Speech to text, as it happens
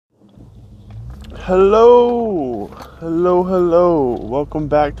Hello, hello. Welcome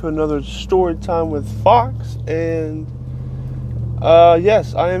back to another story time with Fox. And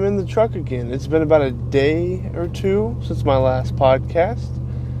yes, I am in the truck again. It's been about a day or two since my last podcast,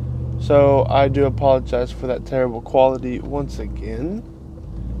 so I do apologize for that terrible quality once again.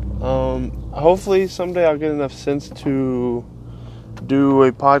 Hopefully someday I'll get enough sense to do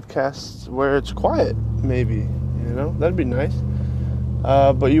a podcast where it's quiet. Maybe, that'd be nice.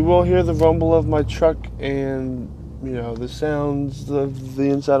 But you will hear the rumble of my truck and, the sounds of the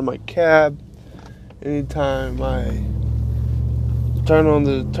inside of my cab anytime I turn on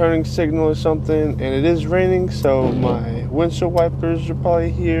the turning signal or something. And it is raining, so my windshield wipers are probably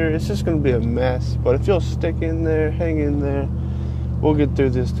here. It's just going to be a mess. But if you'll stick in there, hang in there, we'll get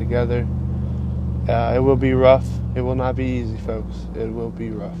through this together. It will be rough. It will not be easy, folks. It will be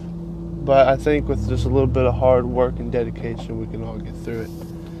rough. But I think with just a little bit of hard work and dedication, we can all get through it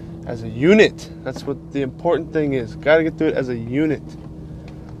as a unit. That's what the important thing is. Got to get through it as a unit,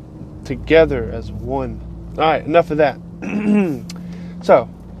 together as one. All right, enough of that. So,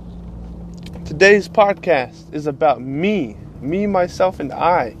 today's podcast is about me, myself, and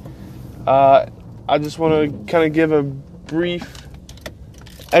I. I just want to kind of give a brief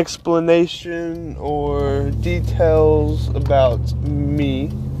explanation or details about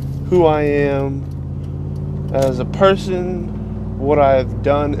me, who I am as a person, what I've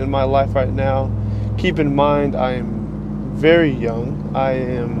done in my life right now. Keep in mind, I am very young. I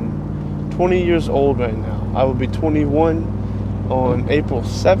am 20 years old right now. I will be 21 on April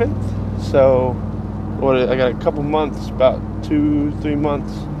 7th. So, I got a couple months, about 2-3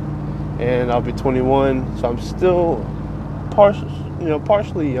 months, and I'll be 21. So I'm still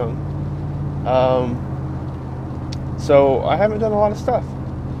partially young. So I haven't done a lot of stuff.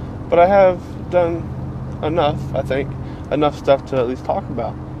 But I have done enough, I think. Enough stuff to at least talk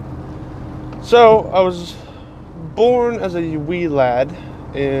about. So, I was born as a wee lad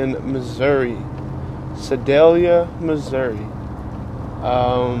in Missouri. Sedalia, Missouri.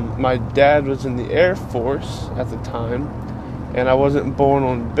 My dad was in the Air Force at the time. And I wasn't born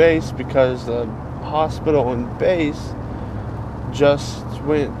on base because the hospital on base just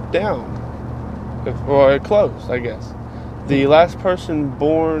went down. Or it closed, I guess. The last person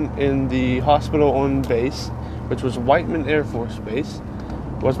born in the hospital on base, which was Whiteman Air Force Base,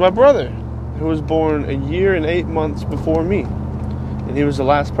 was my brother, who was born a year and 8 months before me. And he was the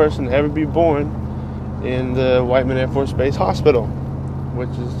last person to ever be born in the Whiteman Air Force Base hospital,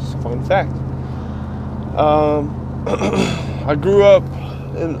 which is a fun fact. I grew up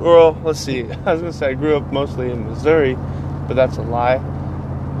I was going to say I grew up mostly in Missouri, but that's a lie.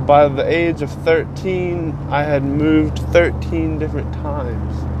 By the age of 13, I had moved 13 different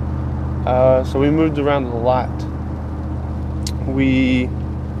times. So we moved around a lot. We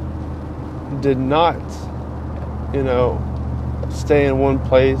did not, stay in one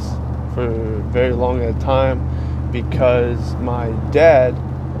place for very long at a time, because my dad,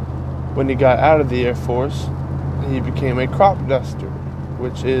 when he got out of the Air Force, he became a crop duster,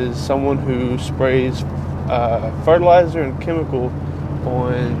 which is someone who sprays fertilizer and chemical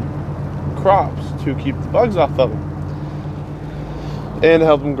on crops to keep the bugs off of them and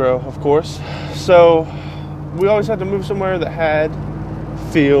help them grow, of course. So we always had to move somewhere that had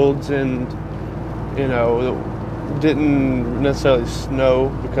fields and didn't necessarily snow,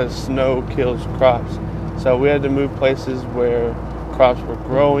 because snow kills crops. So we had to move places where crops were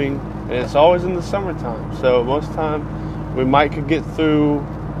growing, and it's always in the summertime. So most time we could get through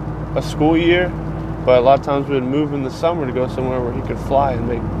a school year, but a lot of times we would move in the summer to go somewhere where he could fly and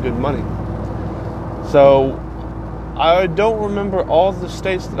make good money. So I don't remember all the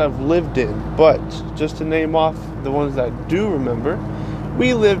states that I've lived in, but just to name off the ones that I do remember,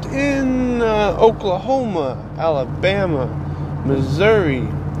 we lived in Oklahoma, Alabama, Missouri,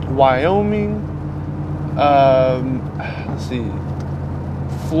 Wyoming,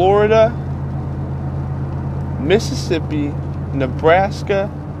 Florida, Mississippi, Nebraska,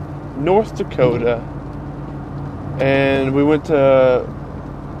 North Dakota, and we went to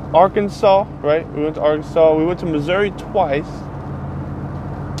Arkansas, right? We went to Missouri twice.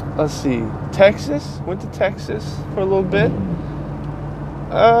 Texas. Went to Texas for a little bit.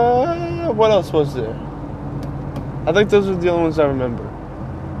 What else was there? I think those are the only ones I remember.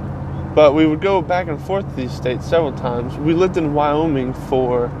 But we would go back and forth to these states several times. We lived in Wyoming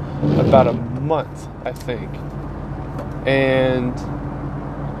for about a month, I think. And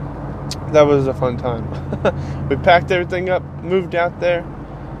that was a fun time. We packed everything up, moved out there.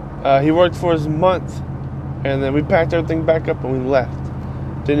 He worked for us a month, and then we packed everything back up and we left.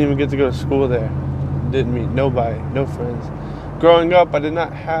 Didn't even get to go to school there. Didn't meet nobody, no friends. Growing up, I did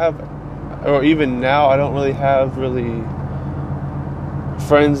not have or even now, I don't really have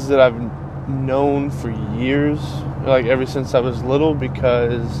friends that I've known for years, like ever since I was little,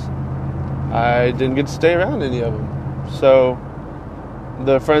 because I didn't get to stay around any of them. So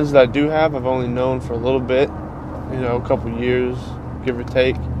the friends that I do have, I've only known for a little bit, a couple years, give or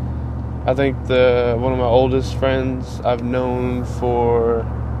take. I think one of my oldest friends I've known for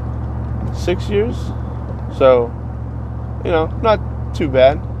 6 years. So, not too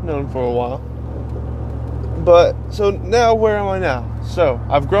bad. Known for a while. But, so now where am I now? So,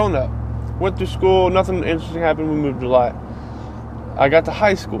 I've grown up. Went through school. Nothing interesting happened. We moved a lot. I got to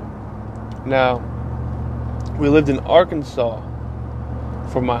high school. Now, we lived in Arkansas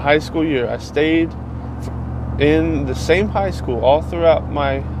for my high school year. I stayed in the same high school all throughout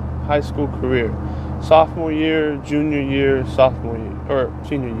my high school career. Sophomore year, junior year, sophomore year, or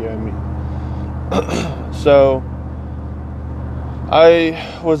senior year, I mean. So, I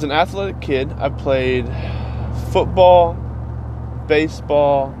was an athletic kid. I played football,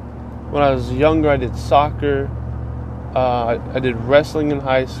 baseball. When I was younger, I did soccer. I did wrestling in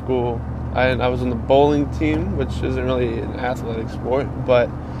high school. I was on the bowling team, which isn't really an athletic sport, but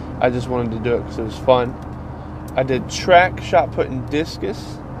I just wanted to do it because it was fun. I did track, shot put, and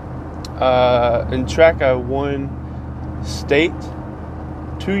discus. In track, I won state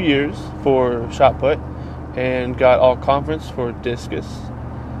 2 years for shot put and got all conference for discus.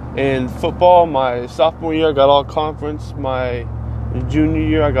 In football, my sophomore year, I got all conference. My junior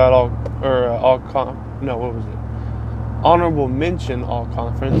year, I got honorable mention all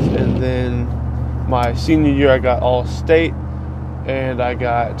conference. And then my senior year, I got all state. And I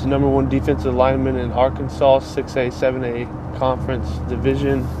got to number 1 defensive lineman in Arkansas, 6A, 7A conference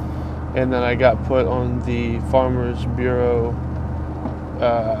division. And then I got put on the Farmers Bureau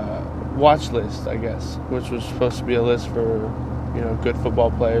watch list, I guess, which was supposed to be a list for, good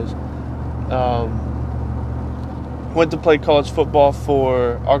football players. Went to play college football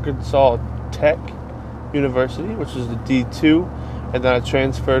for Arkansas Tech University, which is the D2. And then I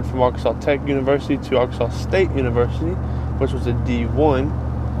transferred from Arkansas Tech University to Arkansas State University, which was a D1,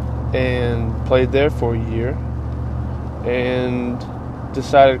 and played there for a year, and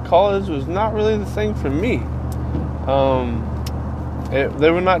decided college was not really the thing for me.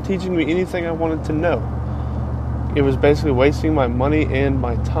 They were not teaching me anything I wanted to know. It was basically wasting my money and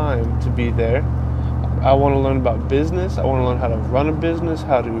my time to be there. I want to learn about business. I want to learn how to run a business,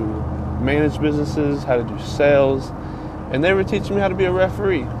 how to manage businesses, how to do sales, and they were teaching me how to be a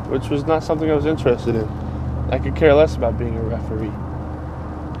referee, which was not something I was interested in. I could care less about being a referee.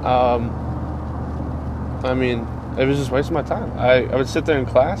 It was just wasting my time. I would sit there in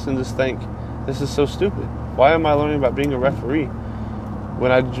class and just think, this is so stupid. Why am I learning about being a referee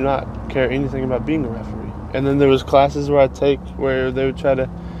when I do not care anything about being a referee? And then there was classes where I'd take where they would try to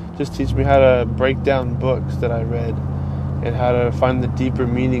just teach me how to break down books that I read and how to find the deeper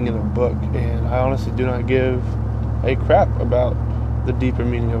meaning in a book. And I honestly do not give a crap about the deeper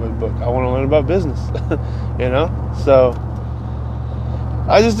meaning of a book. I want to learn about business, So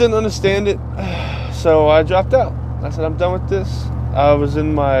I just didn't understand it. So I dropped out. I said, I'm done with this. I was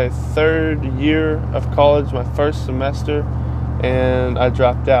in my 3rd year of college, my first semester, and I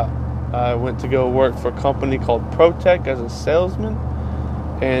dropped out. I went to go work for a company called ProTech as a salesman,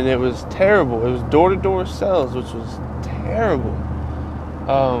 and it was terrible. It was door-to-door sales, which was terrible.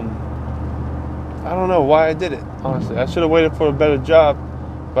 I don't know why I did it, honestly. I should have waited for a better job,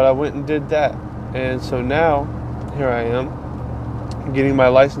 but I went and did that. And so now, here I am, getting my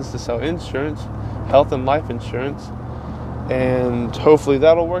license to sell insurance, health and life insurance, and hopefully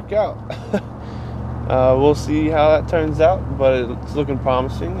that'll work out. We'll see how that turns out, but it's looking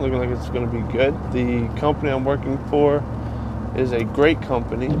promising, looking like it's going to be good. The company I'm working for is a great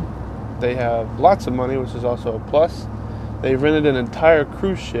company. They have lots of money, which is also a plus. They rented an entire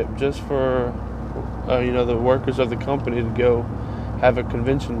cruise ship just for the workers of the company to go have a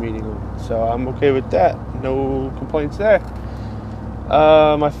convention meeting on. So I'm okay with that. No complaints there.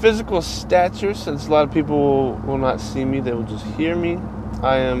 My physical stature, since a lot of people will not see me, they will just hear me.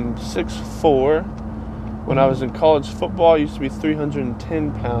 I am 6'4". When I was in college football, I used to be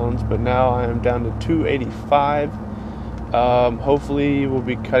 310 pounds, but now I am down to 285. Hopefully we'll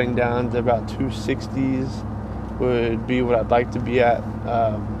be cutting down to about 260s would be what I'd like to be at.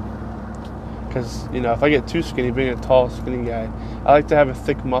 Because, if I get too skinny, being a tall, skinny guy, I like to have a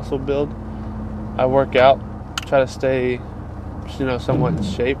thick muscle build. I work out, try to stay, somewhat in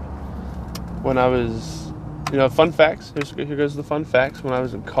shape. When I was, fun facts. Here goes the fun facts. When I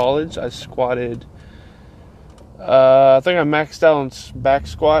was in college, I squatted, I think I maxed out on back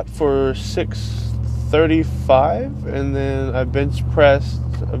squat for 635, and then I bench pressed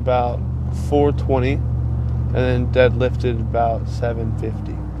about 420, and then deadlifted about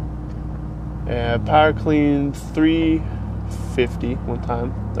 750. Power clean 350 one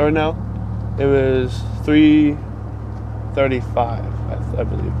time. Or no, it was 335, I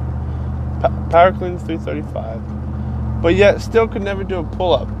believe. Power clean 335. But yet, still could never do a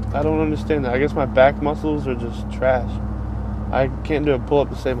pull-up. I don't understand that. I guess my back muscles are just trash. I can't do a pull-up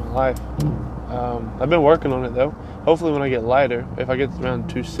to save my life. I've been working on it, though. Hopefully when I get lighter, if I get around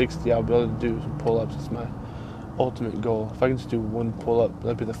 260, I'll be able to do some pull-ups. It's my ultimate goal. If I can just do one pull-up,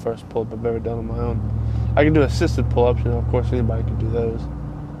 that'd be the first pull-up I've ever done on my own. I can do assisted pull-ups. Of course, anybody can do those.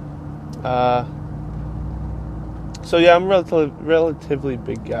 So, yeah, I'm a relatively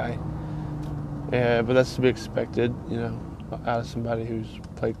big guy. But that's to be expected, out of somebody who's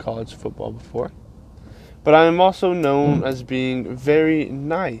played college football before. But I am also known as being very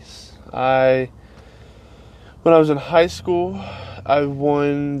nice. When I was in high school, I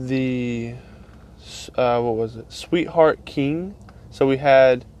won the, Sweetheart King. So we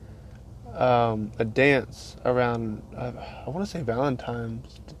had a dance around, I want to say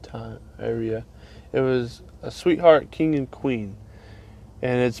Valentine's time area. It was a Sweetheart King and Queen.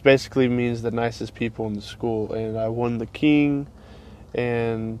 And it basically means the nicest people in the school. And I won the king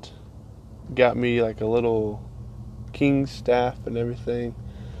and got me like a little king staff and everything.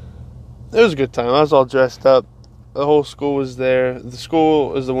 It was a good time. I was all dressed up. The whole school was there. The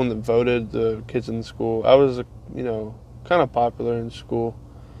school is the one that voted the kids in the school. I was, kind of popular in school,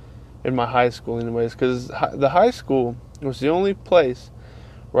 in my high school anyways, because the high school was the only place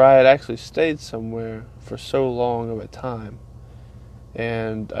where I had actually stayed somewhere for so long of a time.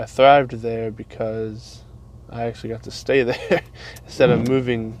 And I thrived there because I actually got to stay there instead of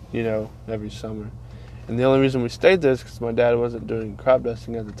moving, every summer. And the only reason we stayed there is because my dad wasn't doing crop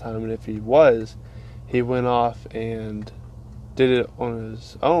dusting at the time. And if he was, he went off and did it on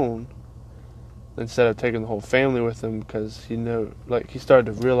his own instead of taking the whole family with him, because he started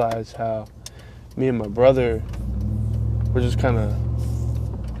to realize how me and my brother were just kind of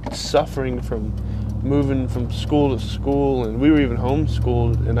suffering from moving from school to school, and we were even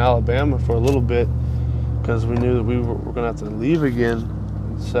homeschooled in Alabama for a little bit because we knew that we were going to have to leave again.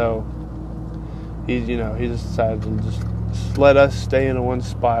 And so he just decided to just let us stay in one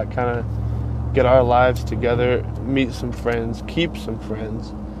spot, kind of get our lives together, meet some friends, keep some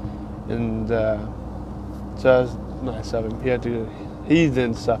friends, and so that was nice of him. He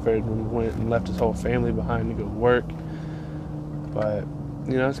then suffered and went and left his whole family behind to go work, but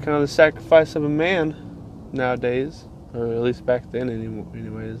it's kind of the sacrifice of a man nowadays, or at least back then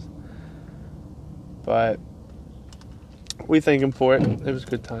anyways. But we thank him for it. It was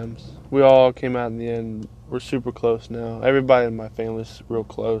good times. We all came out in the end. We're super close now. Everybody in my family's real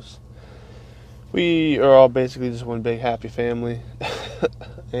close. We are all basically just one big happy family.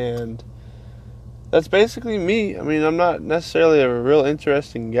 And that's basically me. I mean, I'm not necessarily a real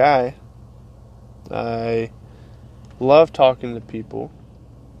interesting guy. I love talking to people.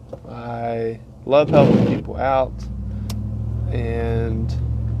 I love helping people out, and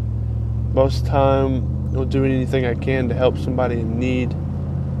most of the time I'll do anything I can to help somebody in need.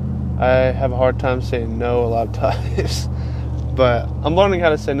 I have a hard time saying no a lot of times, but I'm learning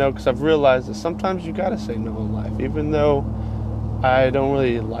how to say no because I've realized that sometimes you gotta say no in life. Even though I don't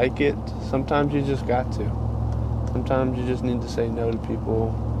really like it, sometimes you just got to. Sometimes you just need to say no to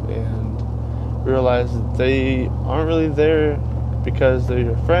people and realize that they aren't really there because they're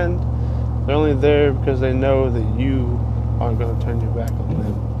your friend. They're only there because they know that you aren't going to turn your back on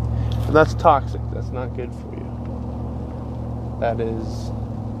them. And that's toxic. That's not good for you. That is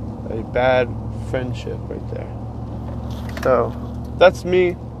a bad friendship right there. So, that's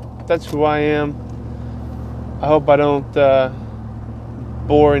me. That's who I am. I hope I don't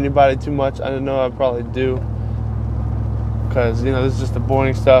bore anybody too much. I know I probably do, because this is just the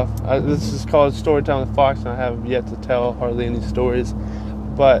boring stuff. This is called Storytime with Fox, and I have yet to tell hardly any stories.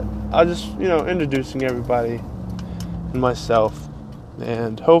 But I'll just introducing everybody and myself,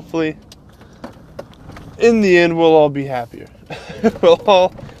 and hopefully in the end we'll all be happier.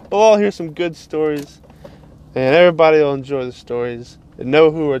 we'll all hear some good stories, and everybody will enjoy the stories and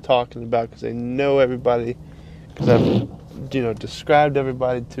know who we're talking about, because they know everybody, because I've described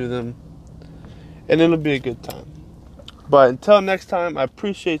everybody to them, and it'll be a good time. But until next time, I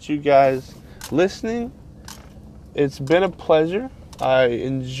appreciate you guys listening. It's been a pleasure. I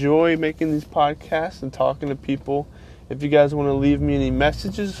enjoy making these podcasts and talking to people. If you guys want to leave me any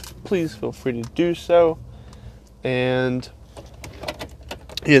messages, please feel free to do so. And,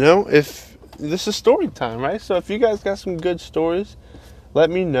 if this is story time, right? So if you guys got some good stories, let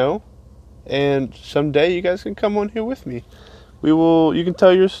me know. And someday you guys can come on here with me. you can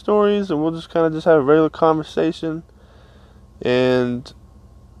tell your stories, and we'll just kind of just have a regular conversation, and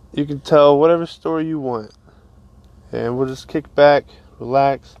you can tell whatever story you want, and we'll just kick back,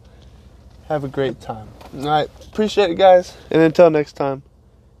 relax, have a great time. Alright, appreciate it, guys, and until next time,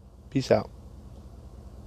 peace out.